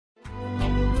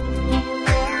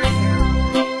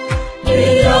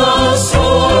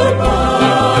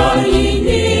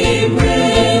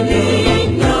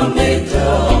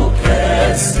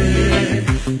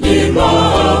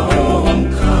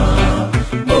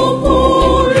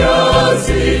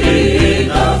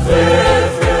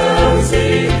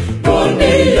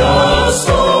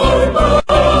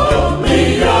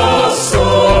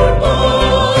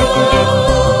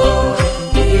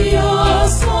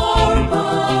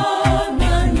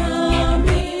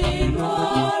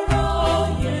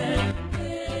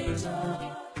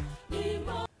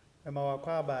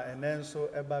Wakwaba and then so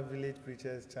Eba Village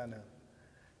Preachers Channel.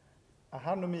 A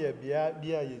hanumi a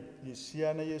bia ye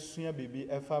share na ye suya bibi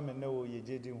efa me na wo ye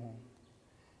jedi ho.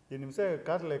 Yenim say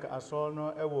Catholic asol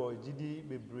no ewo gidi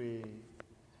bebre.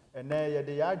 Ene ye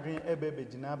de yadwen ebe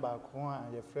begina ba ko a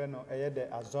ye frɛ no eye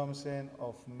the Assumption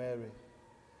of Mary.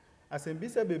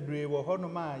 Asembisa bebre wo ho no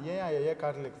ma yen a ye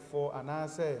Catholic for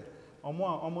anase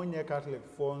omo nye Catholic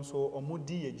for nso omo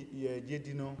di ye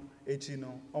jedi no echi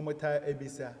no omo ta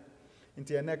ebisa.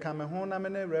 Nti ene ka me ho na me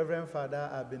ne Reverend Father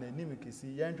Abenanim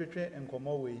Kisi yan twetwe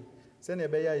enkomo we se na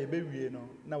ebe ya ye bewie no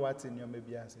na wate nyoma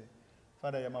bi ase.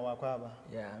 Father yema wakwaba.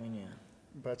 Yeah, minia.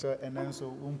 Pacho enen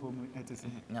so umpom etese.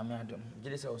 Nyame adom.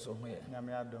 Gide se so ho ye.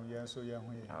 Nyame adom ye so ye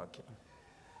ho ye. Okay.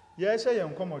 Ye hye ye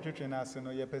nkomo twetwe na ase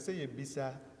no ye pese ye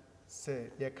bisa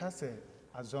se ye ka se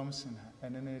assumption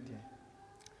ene na die.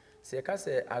 Se ye ka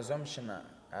se assumption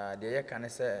de ye ka ne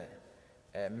se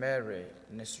Mary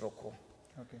ne soroko.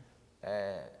 Okay.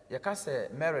 Ye ka se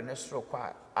Mary ne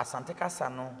soroko asante kasa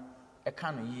no e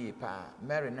ka no yie pa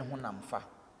Mary ne honam fa.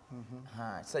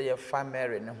 Se ye fa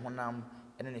Mary ne honam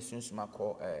ene ne sunsuma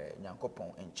ko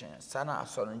Nyankopɔn enchen sana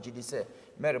asɔre ngidi se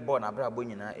Mary born abrabo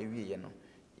nyina ewie ye no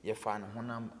ye fa ne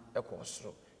honam ekɔ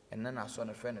soro ene na asɔ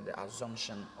ne frɛ no the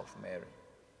Assumption of Mary.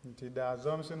 Nti the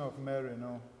Assumption of Mary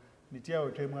no nitia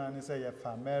otwemu ani se ye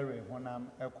fa Mary honam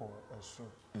ekɔ soro.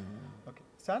 Okay.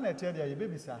 Sana etia dia ye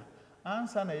bebisa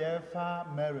ansa na ye fa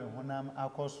Mary honam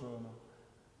akɔ soro no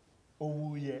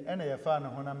owuye ene ye fa ne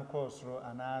honam kɔ soro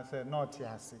ana se not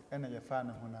yase ene ye fa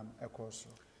ne honam ekɔ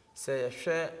soro. Se ye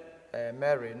hwɛ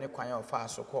Mary ne kwan of fa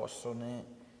so kɔ soro ne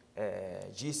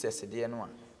Jesus de no a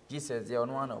Jesus de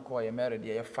ono ana kɔ ye Mary de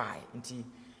ye fa nti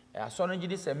asɔ no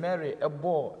gidi se Mary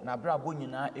ɛbɔ na brabo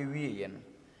nyina ewie ye no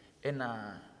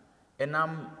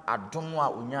enam adom a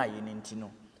onya ye ne nti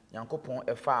no Nyankopɔn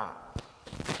ɛfa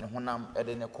ne honam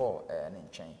ɛde ne kɔ ne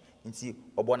nkyɛn nti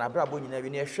ɔbɔ na brabo nyina bi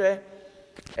ne hwɛ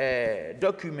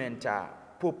document a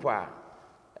Pope a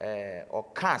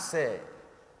ɔka sɛ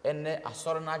ene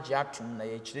asɔre na gye atom na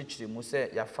ye kyerɛkyerɛ mu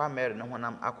sɛ ya fa Mary ne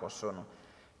honam akɔso no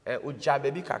ogya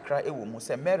baby kakra ewo mu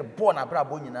sɛ Mary born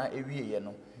abrabo nyina ewie ye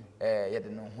no ye de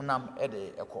no honam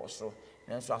de ekɔso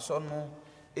nanso asɔ no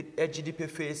agidi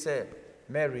pefe sɛ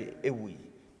Mary ewi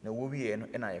na wo wie no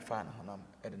na ye fa ne honam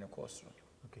de ne kɔso.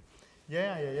 Okay.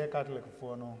 Yen a ye Catholic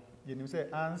for no yenim sɛ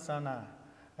ansa na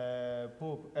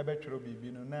Pope ebetwero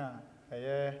bibi no na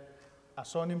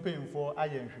asɔne mpemfo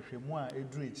ayɛ nhwehwɛmu a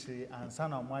eduru ekyire ansa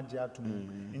na mo agye atom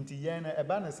nti yɛn na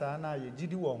ɛba ne saa na yɛ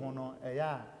gidi wɔ ho no ɛyɛ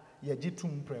a yɛ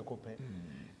gitum prɛkopɛ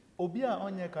obi a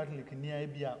ɔnyɛ Catholic nia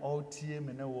bi a ɔtie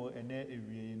me na wɔ ene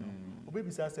ewie no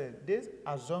obebisa sɛ this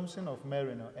Assumption of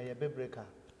Mary no ɛyɛ biblical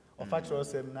ɔfa kyerɛ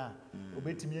sɛm na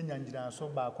obetimi anya ngyina so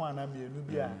ba ko ana mienu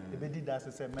bi a ebedi da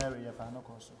sɛ Mary yɛ fa no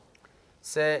kɔ so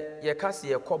sɛ yɛ ka se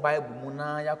yɛ kɔ Bible mu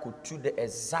na yakotu the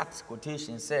exact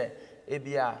quotation sɛ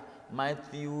ebia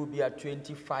Matthew be at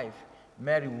 25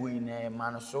 Mary win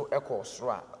man so ekɔ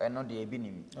soro a eno de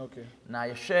ebinim. Okay. Na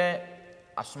ye hwɛ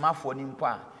asomafo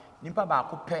nimpa ba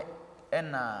ko pɛ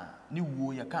ɛna ne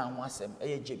wuo ye kan ho asɛm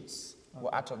ɛyɛ James who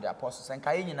out of the apostles and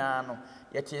kai nyina no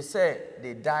ye te sɛ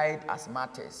they died as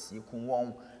martyrs ye kun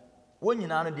wɔn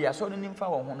nyina no de aso no nimfa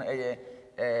wɔn ho no ɛyɛ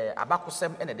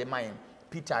abakosɛm ɛna de man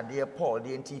Peter de Paul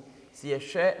de nti si ye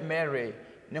hwɛ Mary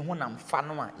ne honam fa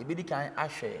no a ye bedi kan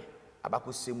ahwɛ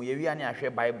abakosemu ye wi ani ahwe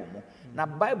Bible mu na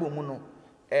Bible mu no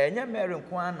enya Mary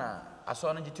nko ana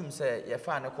aso no gitum se ye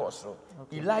fa ne kɔ soro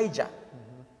Elijah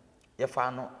ye fa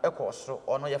no ekɔ soro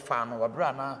ono ye fa no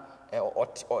wabra na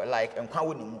like nkwa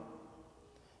woni mu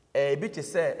bi te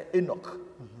se Enoch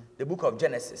the book of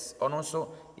Genesis ono nso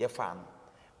ye fa no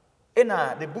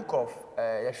ena the book of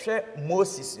ye hwɛ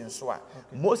Moses nso a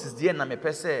Moses die na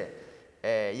mepɛ se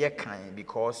ye kan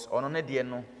because ono ne die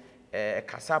no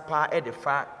kasapa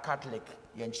edifa Catholic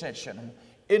yen church no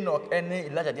Enoch ene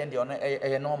Elijah de ono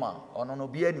normal ono no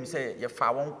bia nim say ye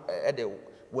fa won ede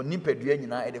won nimpadua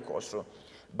nyina ede kɔso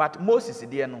but Moses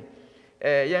de no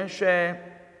yen hwɛ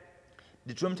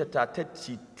Deuteronomy chapter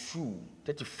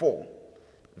 34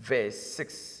 verse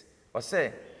 6 or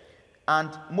say and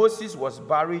Moses was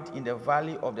buried in the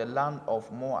valley of the land of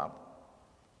Moab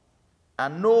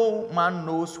and no man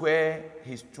knows where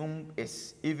his tomb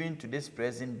is, even to this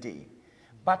present day.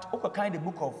 But okay, kind of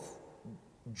book of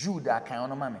Jude,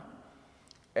 kind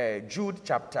of Jude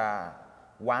chapter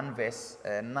 1 verse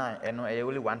 9. And I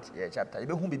only want chapter.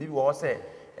 Even whom did you say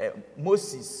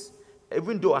Moses,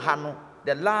 even though Hano,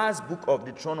 the last book of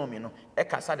Deuteronomy, you know,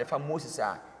 Ekasa the fam Moses,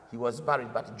 he was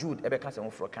buried, but Jude ever cast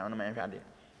him for kind of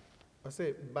I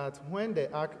say, but when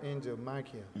the archangel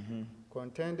Michael,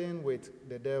 contending with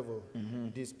the devil,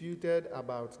 disputed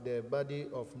about the body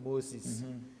of Moses,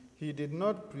 He did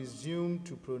not presume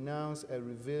to pronounce a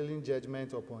revealing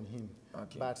judgment upon him,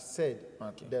 but said,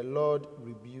 the Lord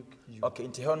rebuke you. Okay,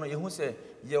 into her no, you say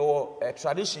your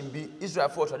tradition be Israel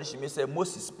for tradition. Me say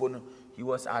Moses spono, he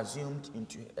was assumed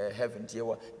into heaven.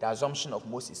 The assumption of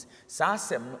Moses.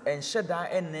 Sasem and Sheda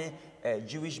any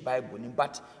Jewish Bible,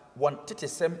 but one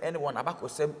titesem anyone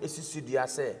abakosem esisudia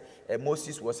say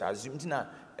Moses was assumed. Na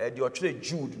the actually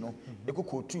Jude no, they could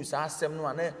quote two sasem no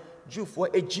ane Jew for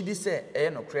a GD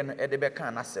say no crane edebeka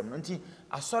and asem. Nti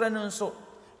asore so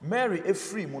Mary a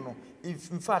free mono. If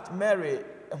in fact Mary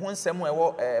when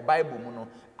somewhere Bible mono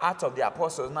out of the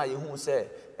apostles now you who say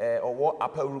or what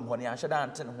upper room honey and shada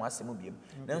anten who asem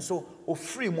then so o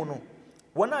free mono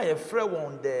when I free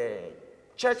one the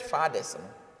church fathers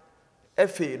no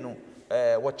efe no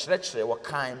what church what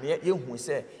kind you who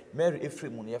say Mary a free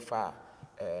mono ye fa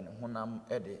honam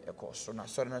ede e course so na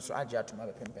sorry so agya to my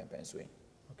pen so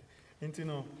Inti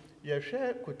no, ye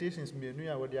share quotations menu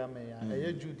ya wode ama ya.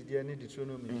 Eye Jude de ne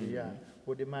Deuteronomy ya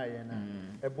wode ma ye na.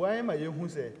 Eboa ma ye hu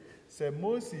se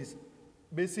Moses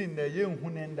besi na ye hu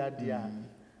ne nda dia.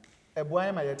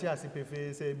 Eboa ma ye te ase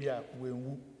pefe se bia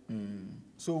wenwu.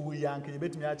 So we yank ye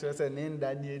betimi a kire se ne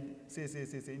nda ne se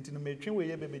inti no metwe we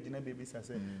ye bebegina bebi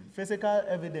sase. Physical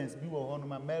evidence bi wo ho no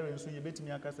ma Mary so ye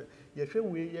betimi aka se ye hwe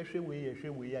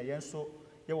we ya yenso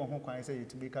ye won ho kwan se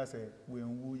yetimi ka se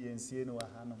wenwu yensie no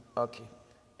aha no. Okay.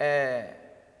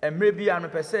 Emre bi anu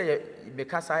pese ye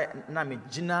bekasa na me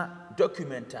gina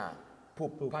document a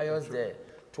Pope Pius the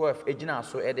 12 ejina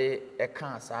so e de e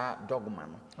kan sa dogma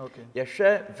no. Okay. Ye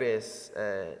hwe verse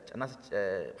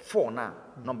 4 na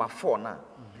number 4 na.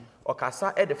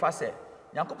 Okasa e de fa se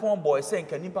Nyankopon boy se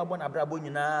nka nipa bo na brabo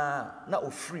nyina na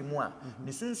ofiri mu a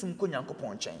ne sunsum ko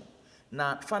Nyankopon chen.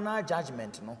 Na final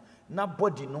judgment no na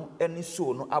body no any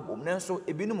soul no abom nanso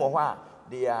ebinum ho a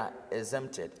they are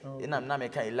exempted. Na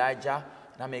meka Elijah,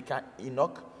 na meka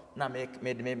Enoch, na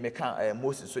meka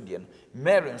Moses so de no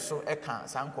Mary so e kan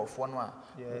sankofo no a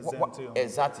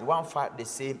exactly one fact the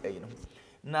same you know.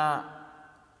 Na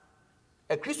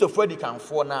a Christopher di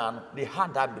kanfo na no they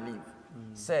had that belief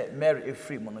say Mary e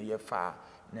free mo no ye fa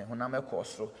na honam e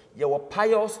kosoro ye wo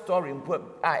pious story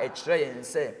mpo a e kire yen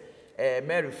say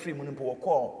Mary free mo no mpo wo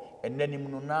call enanim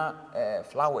no na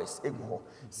flowers egu ho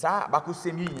sa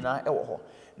bakosem nyina e wo ho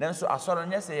nanso asoro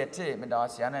nya se yete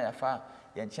medawase na ya fa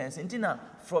ye chance ntina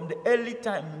from the early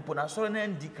time mpo na asoro na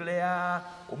declare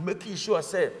o make sure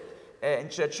say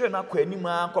nchirechire na kwa anim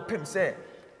a kopem say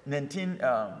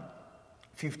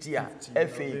 1950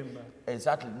 FA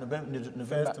exactly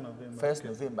November 1st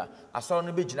November asoro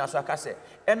no be gina so aka say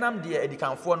enam de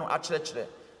edikanfo no akirechire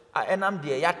enam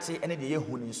de yate ene de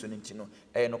yehu ni so ntino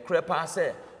no krepa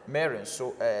say Mary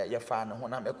so ye fa no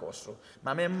honam ekosro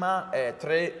ma memma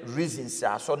 3 reasons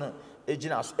so no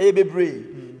ejina so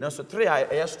bebre na so 3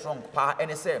 are strong pa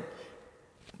ene say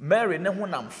Mary ne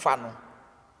honam fa no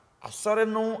asore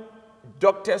no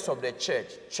doctors of the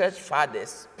church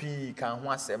fathers p kan ho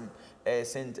asem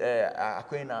Saint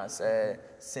Aquinas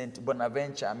Saint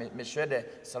Bonaventure me share the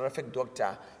seraphic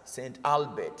doctor Saint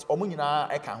Albert omunyina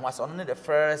e kan ho asem on the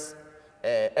first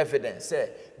evidence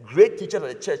say great teacher of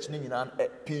the church ni nyina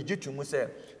pg to mu say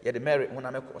ye the Mary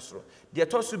honam ekosoro de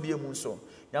to so bie mu so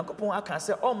Yankopon aka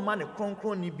say o ma ne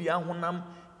kronkron ni bia honam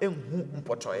enhu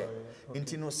mpotoye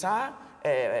intino sa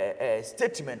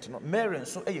statement no Mary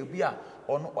so e bi a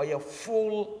ono oye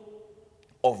full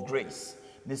of grace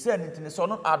ne say intino so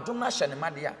no adom na hye ne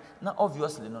made na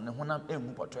obviously no ne honam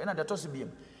enhu mpotoye na de to so bie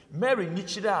Mary ni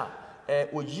chira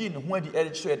oyi ne ho adi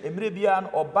erichred emre bia no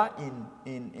oba in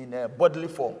bodily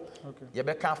form ye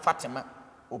beka Fatima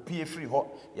opie free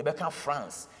ho ye beka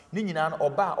France ni nyina no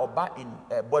oba in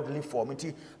bodily form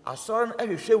nti asoro no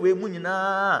ehwehwe we mu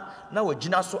nyina na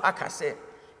wagina so akase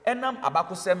enam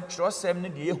abakosem trosem ne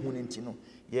de yehu nti no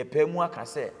ye pa mu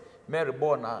akase Mary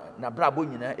born na brabo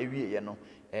nyina ewie ye no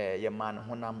ye man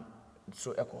honam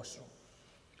so ekoso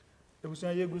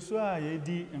Ebusuan yegusu a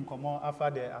yedi nkomo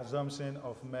after the assumption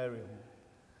of Mary.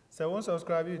 So once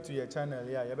subscribe to your channel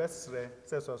here, you best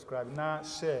say subscribe na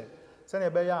share. Send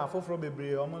ebe ya afoforo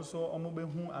bebre omo so omo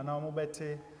behu ana omo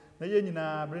bete. Na ye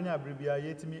nyina brenya brebia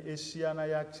yetimi ehia na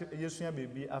ya yesua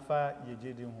bebi afa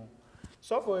yejedi ho.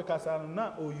 So for ekasa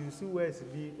na o use words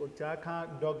bi o chaka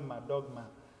dogma.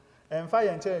 Emfa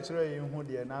ye nkyerechire ye hu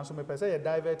de na so me pese ye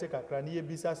divert kakra na ye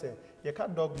bisa se ye ka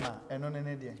dogma eno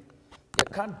ne de. Ye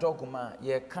ka dogma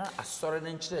ye ka asore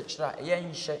ne nkyerechire ye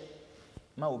nhye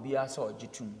ma obia so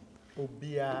ogitum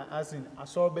obia as in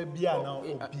asore bia na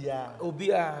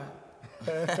obia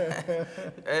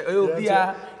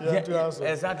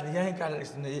Exactly. Young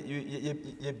Catholics,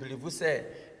 you believe say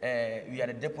we are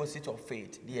the deposit of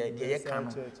faith.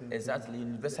 Exactly.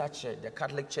 Universal Church, the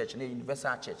Catholic Church, the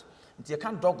Universal Church. You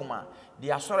can't dogma. The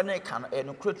assurance can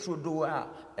no create do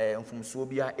from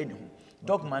Sobia anyhow.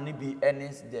 Dogma ni be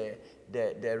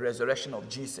the resurrection of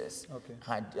Jesus. Okay.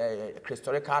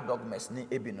 Historical dogmas ni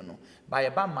ebi no. By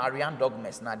a Marian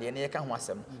dogmas na de ne ka ho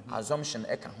asem. Assumption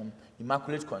eka ho.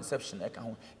 Immaculate conception eka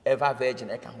ho. Ever virgin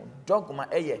eka ho. Dogma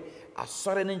eye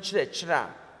asɔre ne nkyerɛkyerɛ a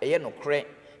ɛyɛ nokre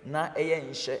na ɛyɛ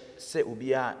nhye sɛ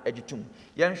obia agitum.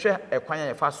 Yɛnhwɛ ɛkwan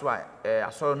a yɛfa so a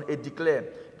asɔre no declare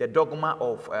the dogma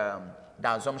of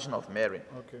the Assumption of Mary.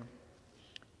 Okay.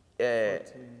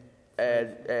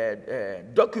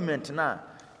 Document na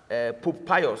Pope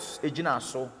Pius ejina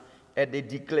so they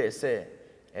declare say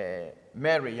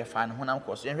Mary ye fa ne honam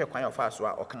kɔ so. Yɛnhwɛ kwan a yɛfa so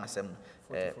a ɔka asɛm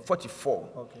 44.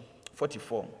 Okay.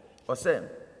 44. Or say,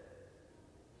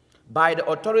 by the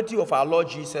authority of our Lord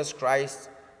Jesus Christ,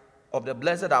 of the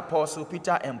blessed apostle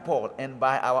Peter and Paul, and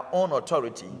by our own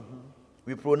authority,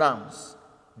 we pronounce,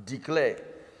 declare,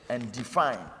 and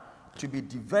define to be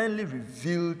divinely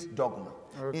revealed dogma.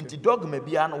 Okay. Inti dogma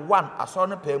biano one asɔre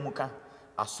no pɛ mu ka,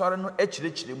 asɔre no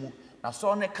akyerɛkyerɛ mu, na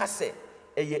asɔre no ka sɛ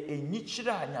ɛyɛ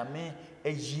enyikyerɛ a Nyame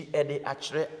ayi ɛde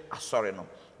akyerɛ asɔre no.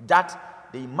 That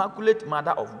the Immaculate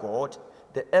Mother of God,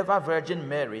 the ever Virgin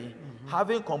Mary,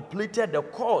 having completed the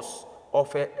course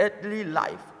of her earthly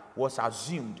life, was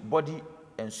assumed, body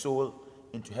and soul,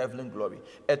 into heavenly glory.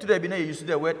 Today, you use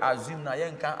the word assume. Now,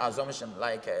 you can assumption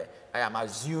like I am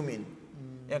assuming.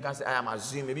 You can say I am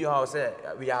assuming. Maybe you say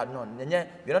we are not. We are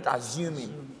not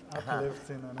assuming.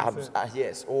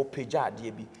 Yes, or peja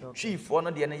debi. She for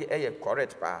no the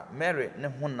correct pa. Mary ne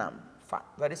honam.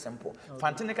 Very simple.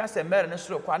 Fantinica say Mary ne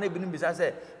suro kwa na ebi no bisa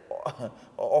say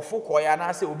ofo koya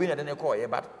na say obi na de ne koye,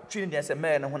 but twin dey say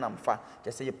Mary ne honam fa.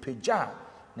 Just say peja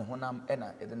ne honam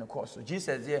ena e de ne course. So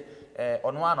Jesus dey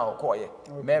ono ana okoye.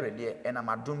 Mary dey ena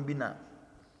madum bi na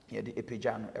ye de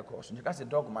peja no e course. You can say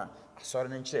dogma asori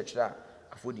ne nkyerɛkyerɛ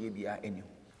afodi bia eni.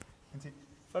 Nti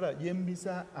Father,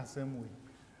 yembisa asem we.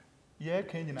 Ye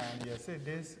kan nyina ye say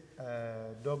this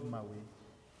dogma we.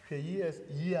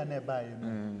 Year na ba you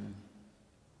know.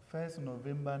 1st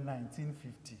November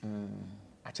 1950.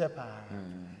 Achepa.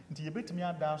 Nti yebetimi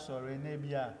ada sorry na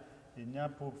bia enya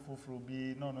pope foforo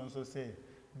bi no so say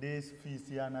this feast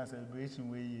here na celebration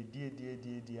we ye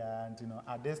die and you know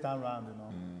at this time round you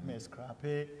know me scrap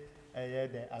the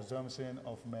Assumption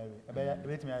of Mary.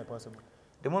 Ebetimi possible.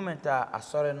 The moment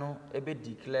asɔre no ebe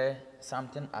declare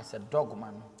something as a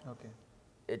dogma, okay,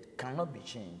 it cannot be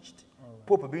changed.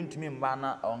 Pope bi ntumi mba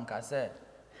na onka say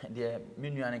the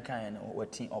menuane kan no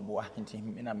wati oboa nti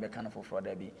na mbeka no foforo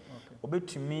da bi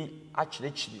obetumi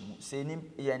akyerɛkyerɛ mu sɛ ni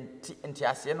yɛnti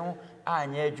ase no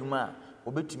anya adwuma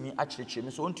obetumi akyerɛkyerɛ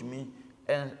mu so ontumi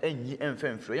enyi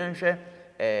emfemfro yɛnhwɛ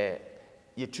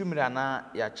yetumira na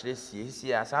yɛakyerɛ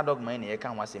sie asa dogma ne yɛka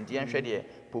ho asɛm nti yɛnhwɛ de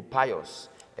Pope Pius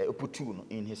Oputu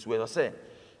in his way say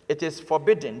it is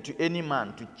forbidden to any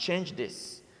man to change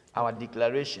this our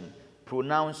declaration,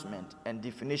 pronouncement and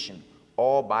definition,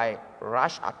 or by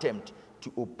rash attempt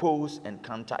to oppose and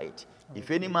counter it.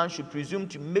 If any man should presume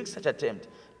to make such attempt,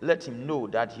 let him know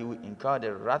that he will incur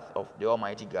the wrath of the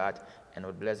Almighty God and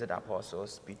of blessed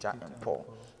apostles Peter and Paul.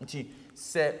 Nti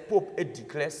say Pope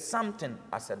declares something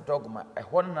as a dogma.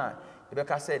 Ehona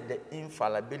Rebecca said the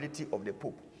infallibility of the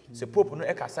Pope. The Pope no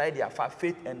ekasai their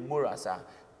faith and morals are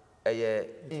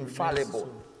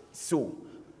infallible. So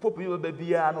Pope you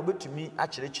bia no betumi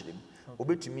akyerɛkyerɛ mu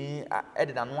obetumi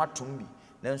ededa no atom bi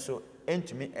nanso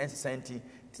entumi ensenti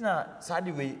tina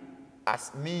sade we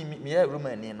as me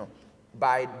Roman no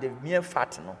by the mere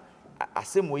fact no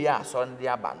asem we ya so ndi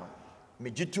aba no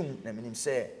megitum na menim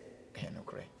say no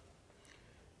kre.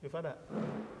 Father,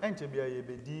 enche bia ye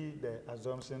bedi the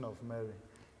Assumption of Mary.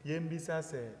 Yembisa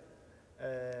say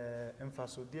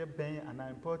emphasode ben an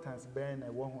importance ben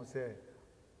e won ho say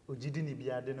ojidi ni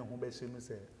bia de ne ho be hye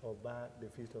say oba the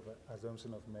feast of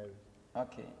Assumption of Mary.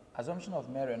 Okay, Assumption of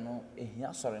Mary no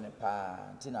ehia sore ne pa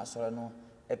nti na sore no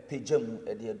epejam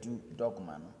e de adu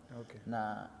dogma no. Okay.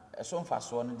 Na eso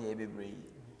mfaso no de ebebrei.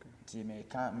 Ti me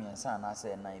kan me ensa na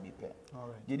say na bi pe. All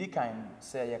right. Didi kan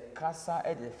say ye kasa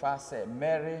e de fa say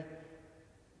Mary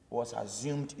was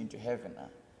assumed into heaven.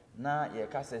 Na ye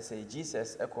kasa say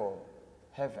Jesus echo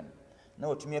heaven. Na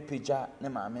otumi apeja ne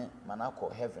maame mana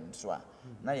akọ heaven so a.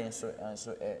 Na ye nso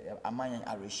amanyan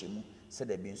arehwemu say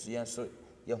da bi nso ye nso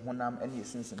ye honam ene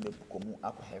yesunsun be komu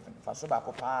akọ heaven. Fa so ba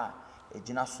akọ pa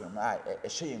ejina so na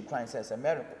ehye ye nkwan say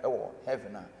Mary e wo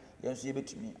heaven a ye nso ye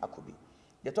betumi akọ bi.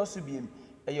 Ye to so bi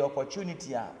a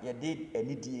opportunity ye did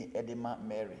any edema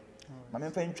Mary. My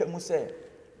friend Chemu say,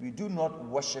 we do not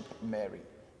worship Mary,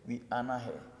 we honor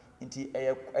her. Inti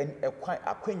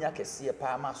a queen yakesi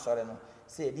pa sorry no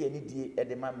say di any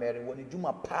edema Mary when you do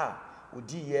my pa.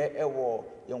 Odi ye ewo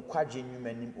yenkwaje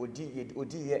nyumanim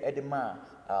odi ye edema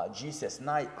Jesus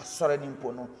na asore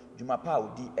nimpo no jumapa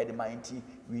odi edema nti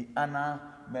we honor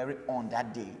Mary on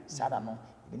that day sada no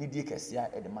beni die kesia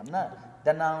edema na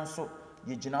dana nso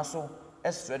ye gina so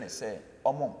esre ne se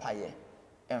omo mpaye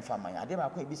emfaman ade ba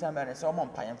ko ebisa Mary se omo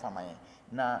mpaye emfaman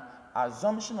na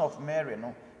assumption of Mary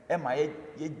no ema ye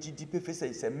gidi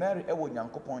pefese se Mary ewo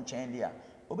nyankopon chen dia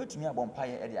obetumi abon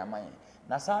mpaye ede aman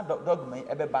na sa dogma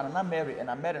ebeba na Mary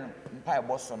na Mary mpaye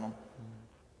boso no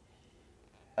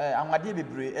anwade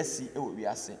bebre asi ewo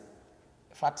wiase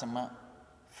Fatima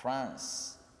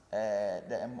France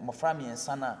the moframi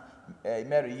ensana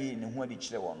Mary yi ne ho adi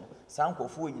kire won sa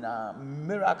nkofo nyina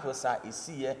miracles a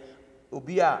esiye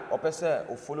obi a opese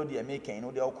o follow the American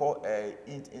no de okọ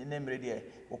nemre de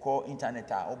okọ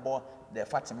internet a obo the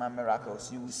Fatima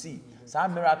miracles you will see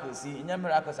some miracles see in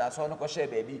miracles as so no ko share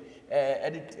baby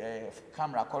edit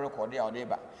camera ko record ya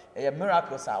odeba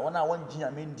miracles a one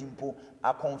gina mendimpo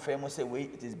a confirm say way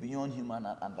it is beyond human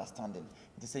understanding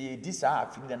it say ye this a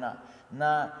feel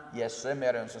na yes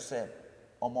Mary so say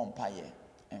omo mpaye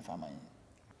emfaman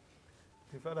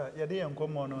Father ye dey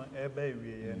enkomo no ebe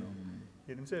wiye no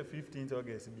you say 15th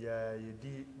August bia you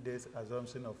did this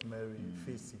assumption of Mary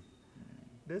facing.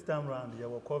 This time round you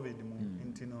were COVID mu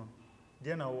intino.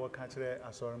 Dia na wo ka kire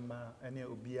asorma ene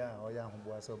obi a oya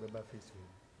hoboa se obeba face.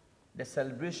 The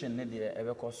celebration ne dey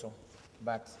ebekoso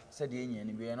but said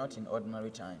yen we are not in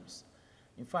ordinary times.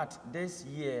 In fact this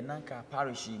year nanka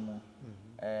parish mu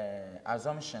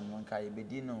assumption nanka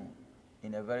ebedino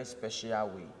in a very special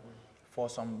way. For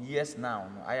some years now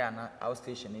I am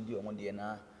outstation in the omode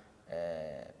na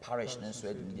parish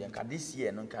so this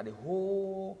year no the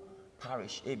whole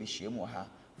parish ebihiem ha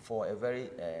for a very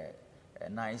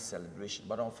nice celebration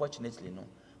but unfortunately no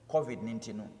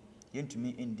COVID-19 no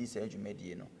yentumi in this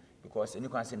edumedie no because any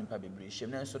can say nipa bebre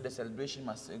hiem so the celebration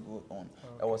must go on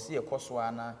I was see a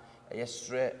koswa na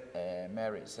yestre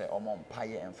Mary say omo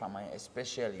mpaye emfaman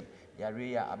especially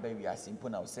yareya abawi asimpo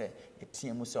na say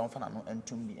etie mu say omfana no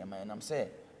entum bi eman nam say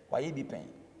waye bi pen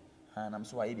nam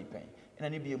so waye bi pen ena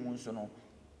ne bi emu nso no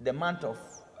the month of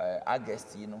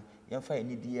August you know yemfa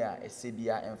eni dia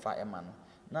esebia emfa ema no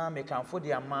na me kanfo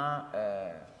dia ma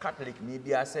Catholic ni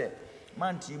bia say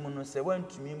manti mu no say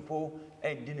wantumi mpo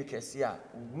endi ne kese a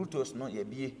Brutus no ye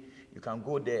bie you can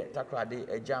go there takrade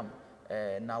ejam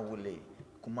na wole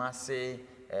Kumase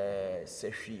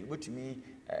Sehwi wetumi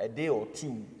a day or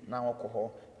two na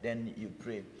alcohol then you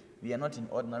pray we are not in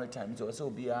ordinary times so also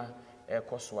be a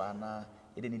koswa na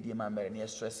ede ni die ma mere na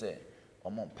stress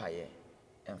omo mpaye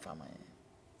emfama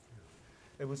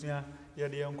Ebusia ye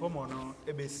de enkomo no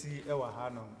ebesi ewa ha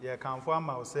no ye kanfo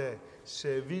ama wo say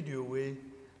share video we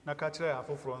na ka kire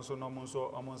afoforo nso no mo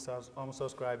nso omo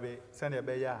subscribe send ye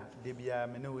be ya de bia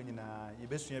me na wo nyina ye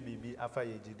besua bibi afa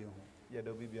ye gide ho ye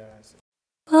do bibiara se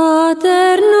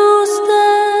Paterno